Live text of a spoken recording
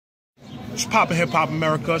It's Poppin' Hip Hop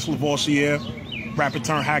America. It's Lavoisier, rapper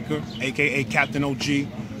turned hacker, aka Captain OG.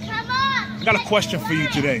 I got a question for you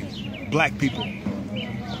today, black people.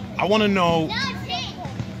 I want to know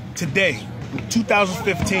today,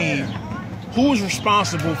 2015, who is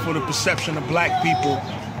responsible for the perception of black people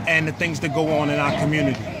and the things that go on in our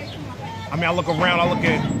community? I mean, I look around, I look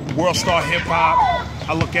at World Star Hip Hop,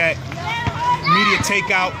 I look at Media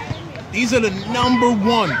Takeout. These are the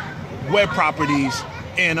 #1 web properties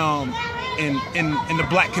in the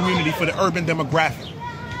black community for the urban demographic.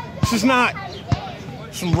 This is not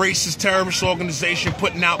some racist terrorist organization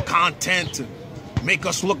putting out content to make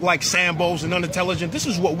us look like Sambos and unintelligent. This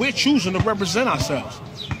is what we're choosing to represent ourselves.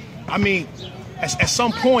 I mean, at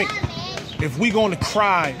some point, if we're going to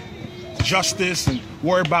cry justice and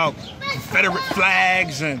worry about Confederate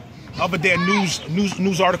flags, and other day a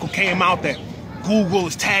news article came out that Google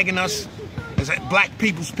is tagging us as black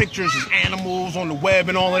people's pictures as animals on the web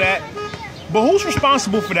and all of that. But who's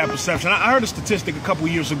responsible for that perception? I heard a statistic a couple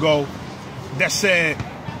of years ago that said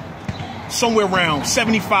somewhere around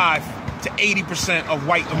 75 to 80% of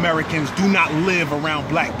white Americans do not live around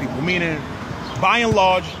black people, meaning by and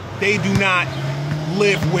large, they do not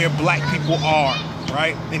live where black people are,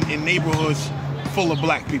 right? In neighborhoods full of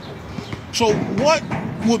black people. So what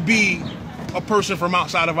would be a person from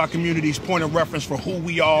outside of our community's point of reference for who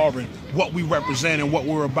we are and what we represent and what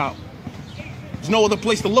we're about? There's no other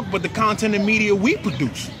place to look but the content and media we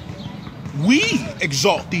produce. We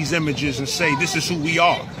exalt these images and say this is who we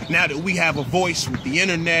are. Now that we have a voice with the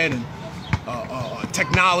internet and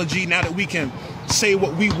technology, now that we can say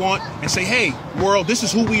what we want and say, hey, world, this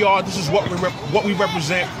is who we are, this is what we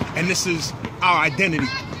represent, and this is our identity.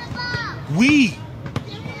 We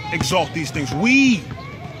exalt these things. We,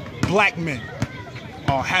 black men,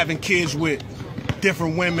 are having kids with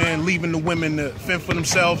different women, leaving the women to fend for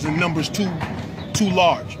themselves in numbers too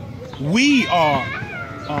large. We are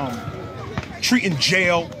treating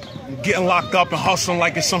jail, getting locked up and hustling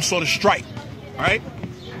like it's some sort of strike, right?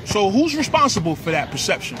 So who's responsible for that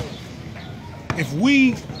perception? If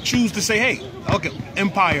we choose to say, hey, look at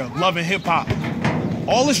Empire, Love and Hip Hop,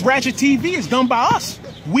 all this ratchet TV is done by us.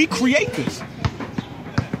 We create this.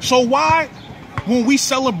 So why, when we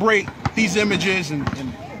celebrate these images and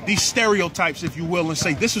these stereotypes, if you will, and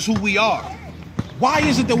say this is who we are, why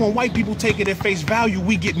is it that when white people take it at face value,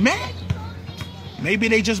 we get mad? Maybe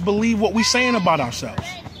they just believe what we're saying about ourselves,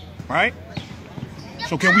 right?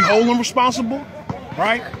 So can we hold them responsible,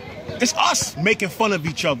 right? It's us making fun of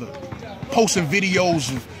each other, posting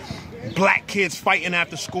videos of black kids fighting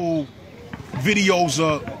after school, videos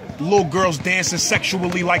of little girls dancing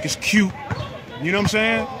sexually like it's cute. You know what I'm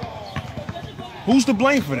saying? Who's to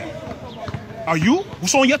blame for that? Are you?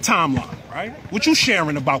 What's on your timeline, right? What you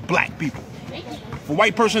sharing about black people? If a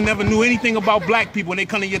white person never knew anything about black people and they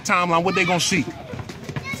come to your timeline, what they gonna see?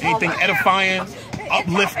 Anything edifying,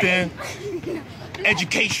 uplifting,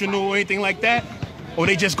 educational, or anything like that? Or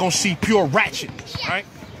they just gonna see pure ratchetness, right?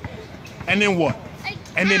 And then what?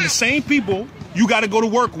 And then the same people you gotta go to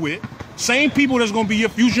work with, same people that's gonna be your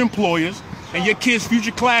future employers and your kids'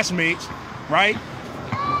 future classmates, right,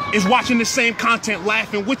 is watching the same content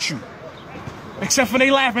laughing with you. Except for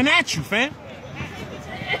they laughing at you, fam.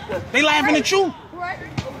 They laughing at you.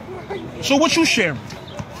 So what you sharing?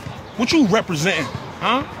 What you representing,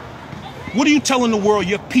 huh? What are you telling the world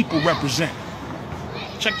your people represent?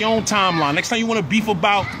 Check your own timeline. Next time you want to beef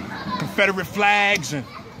about Confederate flags and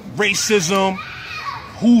racism,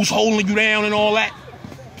 who's holding you down and all that,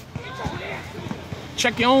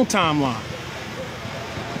 check your own timeline.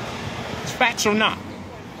 It's facts or not.